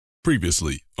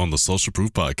Previously on the Social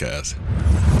Proof Podcast.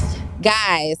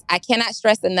 Guys, I cannot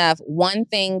stress enough, one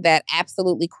thing that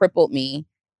absolutely crippled me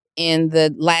in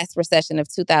the last recession of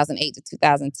 2008 to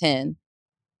 2010,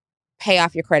 pay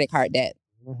off your credit card debt.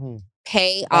 Mm-hmm.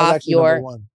 Pay off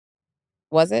your...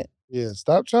 Was it? Yeah,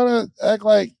 stop trying to act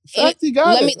like Facty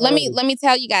got it. Let me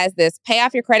tell you guys this. Pay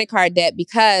off your credit card debt,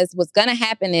 because what's going to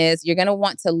happen is you're going to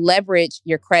want to leverage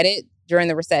your credit during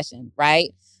the recession,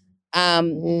 right?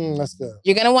 That's good.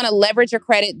 You're going to want to leverage your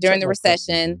credit during the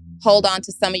recession, hold on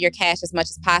to some of your cash as much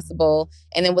as possible.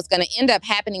 And then what's going to end up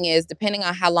happening is, depending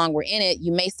on how long we're in it,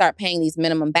 you may start paying these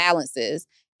minimum balances.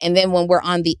 And then when we're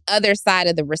on the other side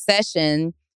of the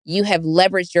recession, you have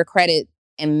leveraged your credit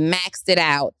and maxed it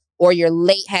out, or you're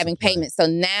late having payments. So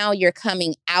now you're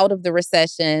coming out of the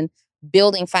recession,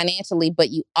 building financially, but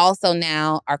you also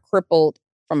now are crippled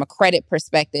from a credit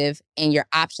perspective, and your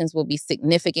options will be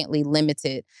significantly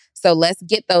limited. So let's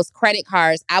get those credit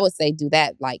cards. I would say do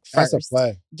that like first. That's a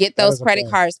play. Get those credit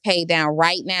cards paid down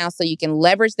right now so you can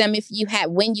leverage them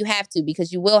when you have to,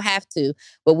 because you will have to.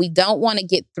 But we don't want to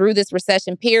get through this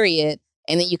recession period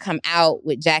and then you come out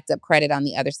with jacked up credit on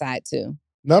the other side too.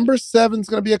 Number 7 is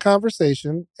going to be a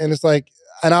conversation, and it's like,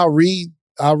 and I'll read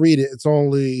it. It's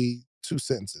only 2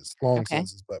 sentences, long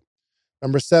sentences, but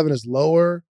number 7 is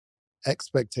lower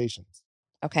expectations.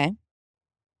 Okay.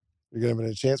 You're giving it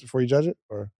a chance before you judge it,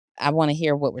 or? I want to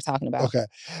hear what we're talking about. Okay.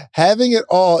 Having it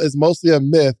all is mostly a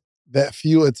myth that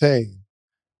few attain.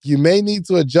 You may need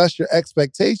to adjust your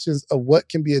expectations of what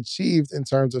can be achieved in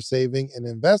terms of saving and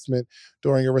investment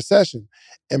during a recession.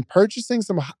 And purchasing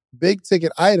some big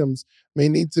ticket items may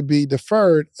need to be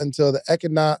deferred until the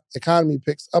economy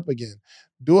picks up again.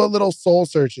 Do a little soul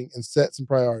searching and set some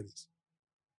priorities.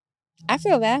 I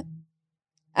feel that.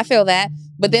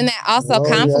 But then that also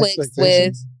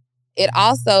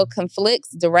conflicts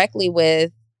directly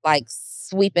with like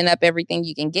sweeping up everything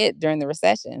you can get during the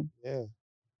recession. Yeah.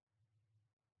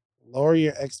 Lower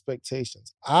your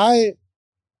expectations. I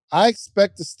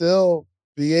expect to still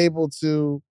be able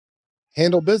to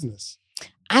handle business.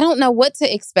 I don't know what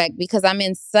to expect, because I'm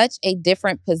in such a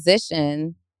different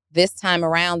position this time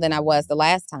around than I was the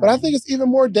last time. But I think it's even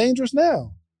more dangerous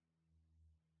now,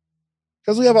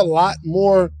 because we have a lot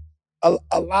more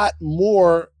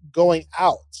going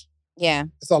out. Yeah.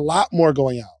 It's a lot more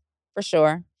going out. For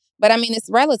sure. But I mean, it's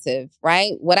relative,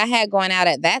 right? What I had going out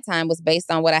at that time was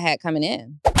based on what I had coming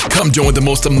in. Come join the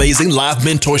most amazing live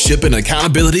mentorship and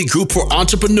accountability group for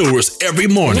entrepreneurs every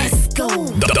morning. Let's go.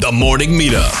 The Morning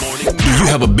Meetup. Do you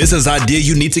have a business idea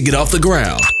you need to get off the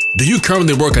ground? Do you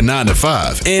currently work a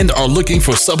 9-to-5 and are looking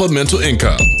for supplemental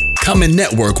income? Come and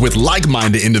network with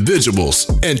like-minded individuals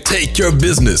and take your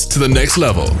business to the next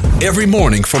level. Every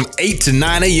morning from 8 to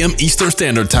 9 a.m. Eastern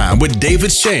Standard Time with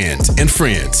David Shands and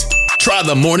friends. Try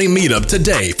the Morning Meetup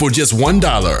today for just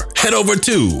 $1. Head over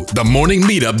to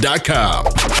themorningmeetup.com.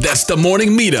 That's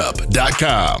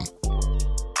themorningmeetup.com.